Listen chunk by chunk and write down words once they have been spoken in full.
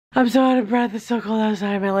I'm so out of breath, it's so cold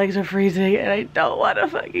outside, my legs are freezing, and I don't want to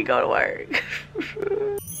fucking go to work.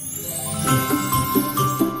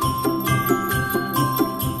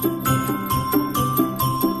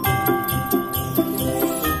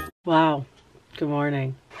 Wow, good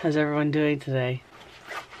morning. How's everyone doing today?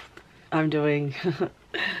 I'm doing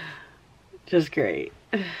just great.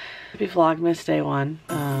 Happy Vlogmas day 1.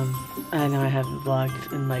 I know I haven't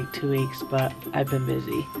vlogged in like 2 weeks, but I've been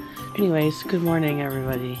busy. Anyways, good morning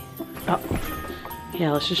everybody. Oh,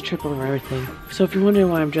 yeah, let's just trip over everything. So if you're wondering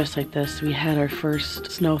why I'm dressed like this, we had our first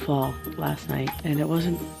snowfall last night, and it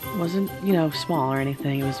wasn't, you know, small or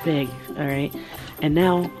anything, it was big, alright? And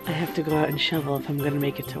now I have to go out and shovel if I'm gonna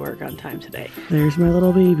make it to work on time today. There's my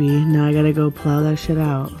little baby. Now I gotta go plow that shit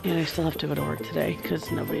out. And I still have to go to work today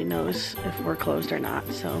because nobody knows if we're closed or not.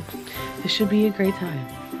 So this should be a great time.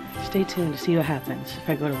 Stay tuned to see what happens if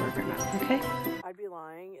I go to work or not, okay? I'd be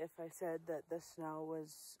lying if I said that the snow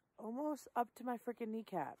was almost up to my freaking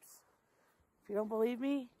kneecaps. If you don't believe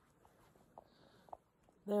me,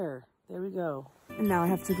 there we go. And now I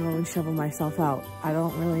have to go and shovel myself out. I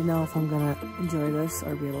don't really know if I'm gonna enjoy this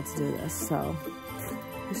or be able to do this, so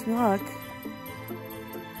wish me luck.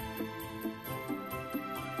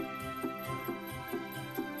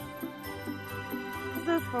 This is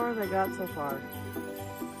as far as I got so far.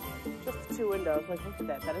 Just the 2 windows, like look at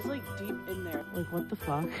that. That is like deep in there. Like what the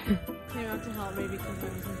fuck? Came out to help me because I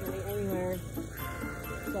wasn't getting anywhere.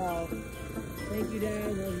 So thank you,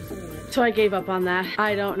 Dad. Love you so much. So I gave up on that.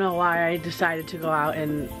 I don't know why I decided to go out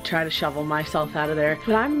and try to shovel myself out of there.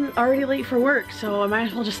 But I'm already late for work, so I might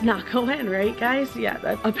as well just not go in, right, guys?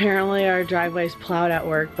 Yeah, apparently our driveway's plowed at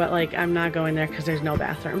work, but like I'm not going there because there's no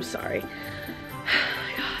bathroom. Sorry.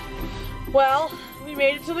 God. Well, we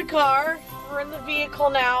made it to the car. We're in the vehicle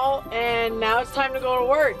now, and now it's time to go to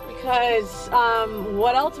work because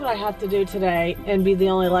what else would I have to do today and be the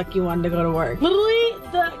only lucky one to go to work? Literally,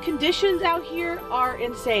 the conditions out here are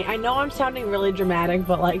insane. I know I'm sounding really dramatic,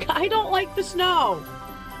 but like, I don't like the snow.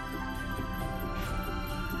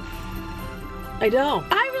 I don't.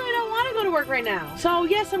 I really don't want to go to work right now. So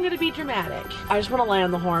yes, I'm gonna be dramatic. I just want to lay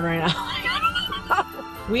on the horn right now.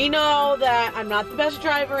 We know that I'm not the best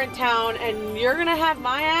driver in town, and you're gonna have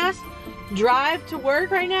my ass drive to work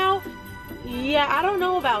right now? Yeah, I don't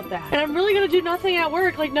know about that. And I'm really gonna do nothing at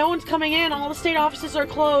work. Like, no one's coming in, all the state offices are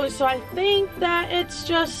closed, so I think that it's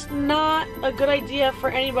just not a good idea for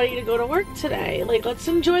anybody to go to work today. Like, let's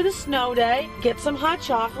enjoy the snow day, get some hot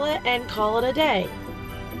chocolate, and call it a day.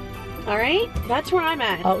 All right? That's where I'm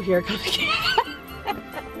at. Oh, here it comes again.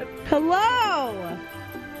 Hello!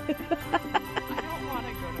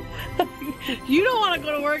 You don't want to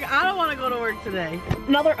go to work. I don't want to go to work today.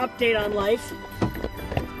 Another update on life.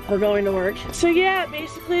 We're going to work. So yeah,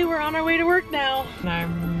 basically we're on our way to work now. And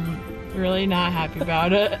I'm really not happy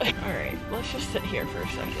about it. All right, let's just sit here for a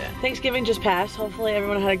second. Thanksgiving just passed. Hopefully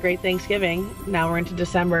everyone had a great Thanksgiving. Now we're into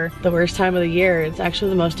December, the worst time of the year. It's actually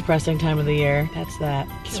the most depressing time of the year. That's that.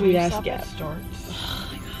 Sweet ass Gab.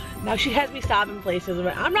 Now she has me stopping places,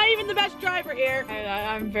 but I'm not even the best driver here.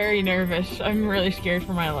 I'm very nervous. I'm really scared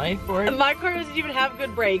for my life. My car doesn't even have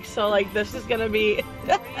good brakes, so like this is gonna be...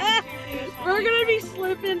 We're gonna be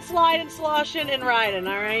slipping, sliding, sloshing, and riding,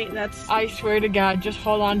 alright? That's... I swear to God, just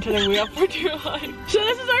hold on to the wheel for too long. So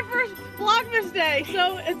this is our first Vlogmas day,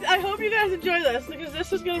 so I hope you guys enjoy this, because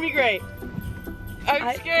this is gonna be great.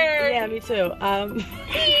 I'm scared. Yeah, me too.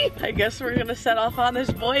 I guess we're gonna set off on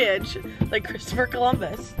this voyage like Christopher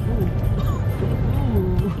Columbus.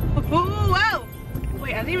 Ooh, wow!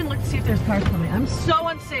 Wait, I didn't even look to see if there's cars coming. I'm so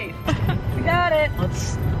unsafe. We got it.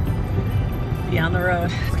 Let's be on the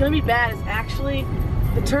road. It's gonna be bad. It's actually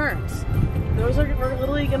the turns. We're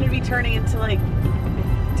literally gonna be turning into like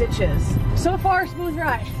ditches. So far, smooth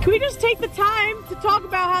ride. Can we just take the time to talk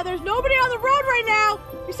about how there's nobody on the road right now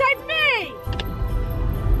besides me?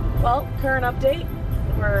 Well, current update,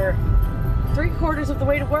 we're 3/4 of the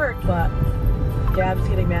way to work, but Gab's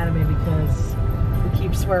getting mad at me because we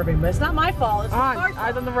keep swerving, but it's not my fault, it's the car's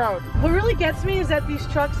fault. On the road. What really gets me is that these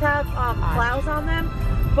trucks have plows on them,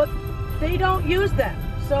 but they don't use them.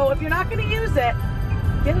 So if you're not gonna use it,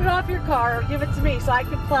 get it off your car or give it to me so I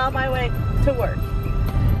can plow my way to work.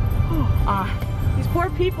 These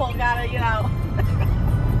poor people gotta, you know,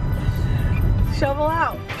 shovel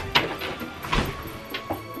out.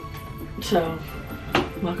 So,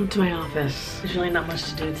 welcome to my office. There's really not much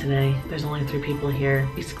to do today. There's only 3 people here.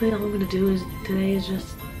 Basically, all I'm gonna do today is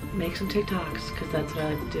just make some TikToks, because that's what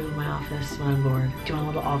I like to do in my office when I'm bored. Do you want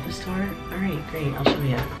a little office tour? All right, great, I'll show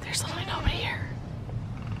you. There's literally nobody here.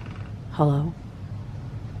 Hello?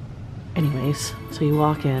 Anyways, so you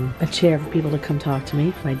walk in, a chair for people to come talk to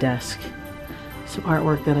me, my desk. some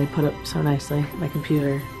artwork that I put up so nicely. My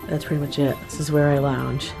computer. That's pretty much it. This is where I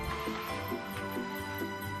lounge.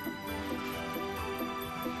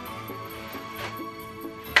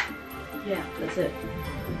 Yeah, that's it.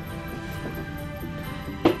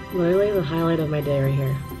 Literally the highlight of my day right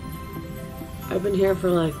here. I've been here for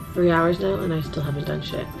like 3 hours now and I still haven't done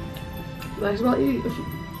shit. Might as well eat.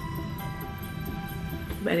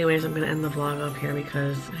 But anyways, I'm gonna end the vlog up here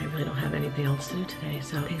because I really don't have anything else to do today.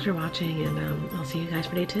 So thanks for watching and I'll see you guys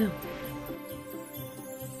for day 2.